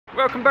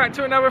Welcome back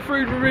to another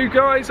food review,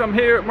 guys. I'm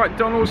here at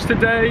McDonald's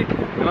today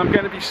and I'm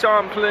going to be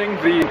sampling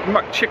the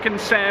McChicken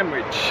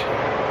sandwich.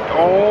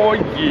 Oh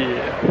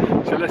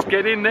yeah. So let's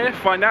get in there,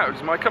 find out if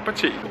it's my cup of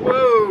tea.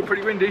 Whoa,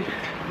 pretty windy.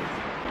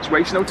 Let's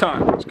waste no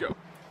time, let's go.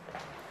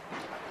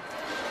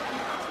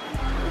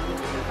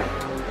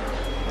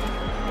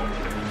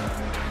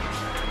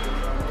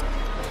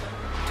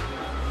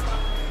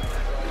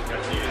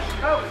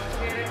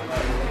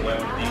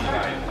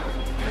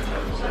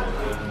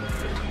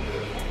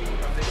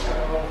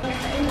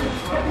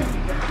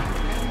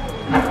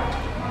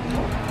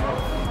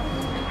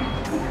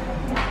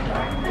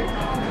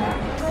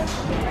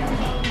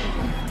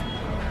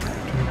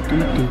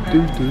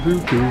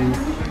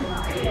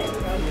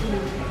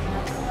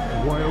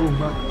 Wild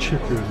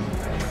McChicken.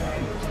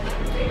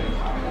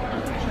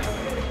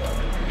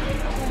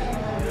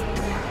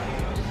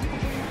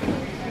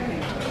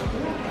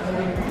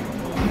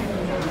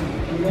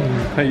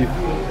 How you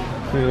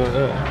feel like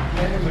that?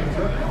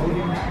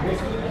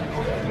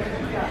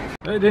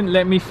 They didn't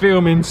let me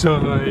film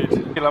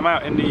inside. I'm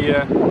out in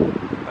the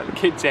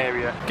kids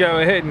area. Go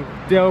ahead and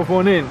delve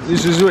on in.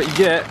 This is what you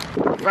get.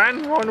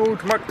 Van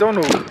Ronald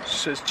McDonald. It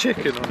says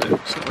chicken on it.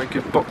 It's not very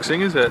good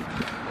boxing, is it?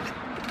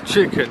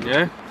 Chicken,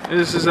 yeah?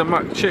 This is a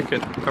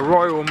McChicken. A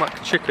royal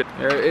McChicken.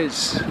 There it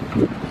is.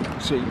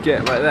 So you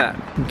get like that.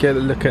 You get a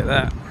look at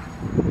that.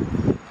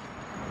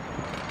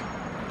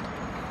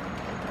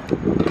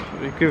 That's what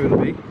they've given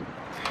me.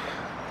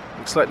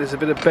 Looks like there's a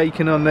bit of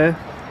bacon on there.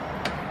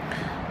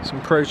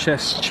 Some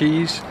processed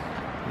cheese.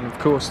 And of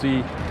course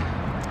the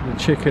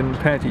chicken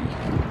patty,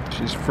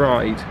 which is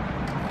fried.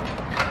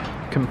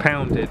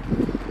 Compounded.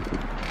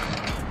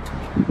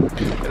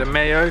 Bit of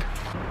mayo.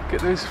 Look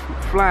at those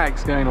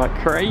flags going like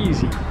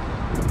crazy.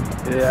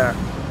 Yeah.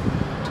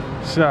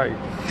 So,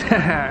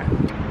 here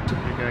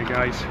you go,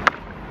 guys.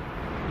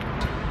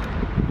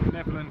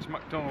 Netherlands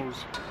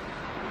McDonald's.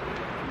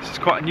 This is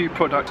quite a new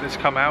product that's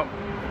come out.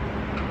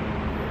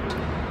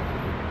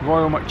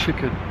 Royal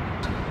McChicken.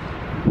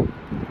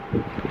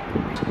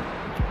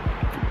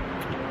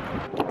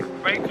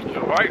 Bacon's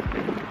alright.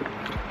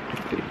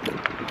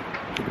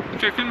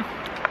 Chicken,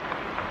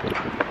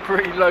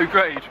 pretty low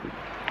grade.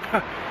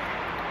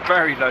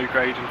 Very low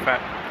grade, in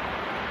fact.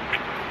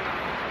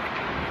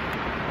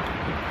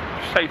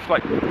 Tastes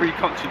like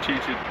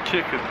reconstituted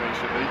chicken,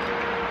 basically.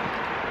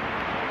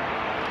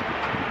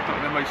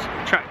 Not the most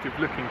attractive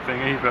looking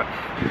thing either.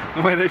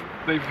 The way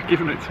they've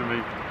given it to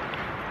me.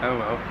 Oh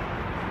well.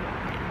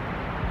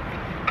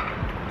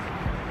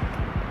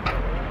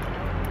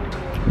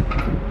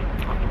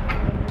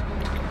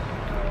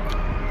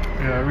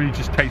 Yeah, I really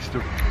just taste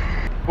the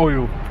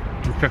oil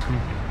and chicken.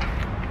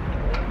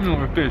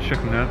 A bit of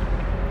chicken there.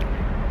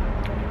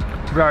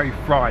 Very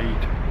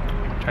fried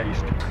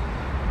taste.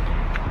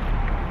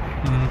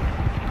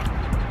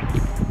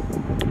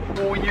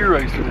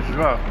 €4 for this as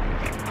well.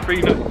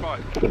 $3.95.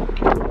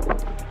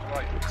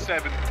 Like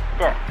 $7.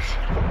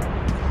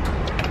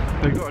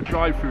 They've got a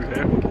drive-through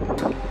here.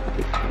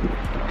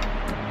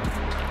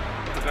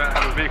 I don't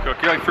have a vehicle. I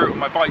can go through it with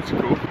my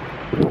bicycle.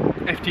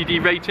 FTD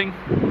rating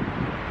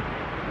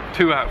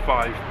 2 out of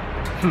 5.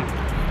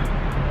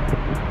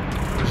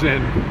 As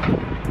in,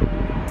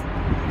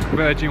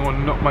 verging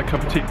on not my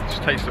cup of tea,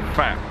 just taste of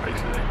fat,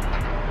 basically.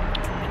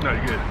 No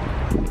good.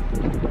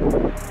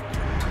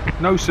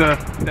 No sir,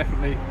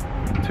 definitely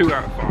 2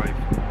 out of 5.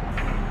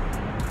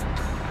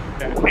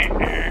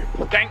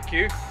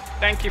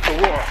 Thank you for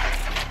what?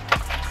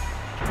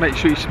 Make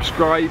sure you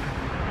subscribe,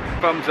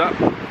 thumbs up,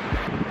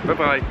 bye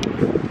bye.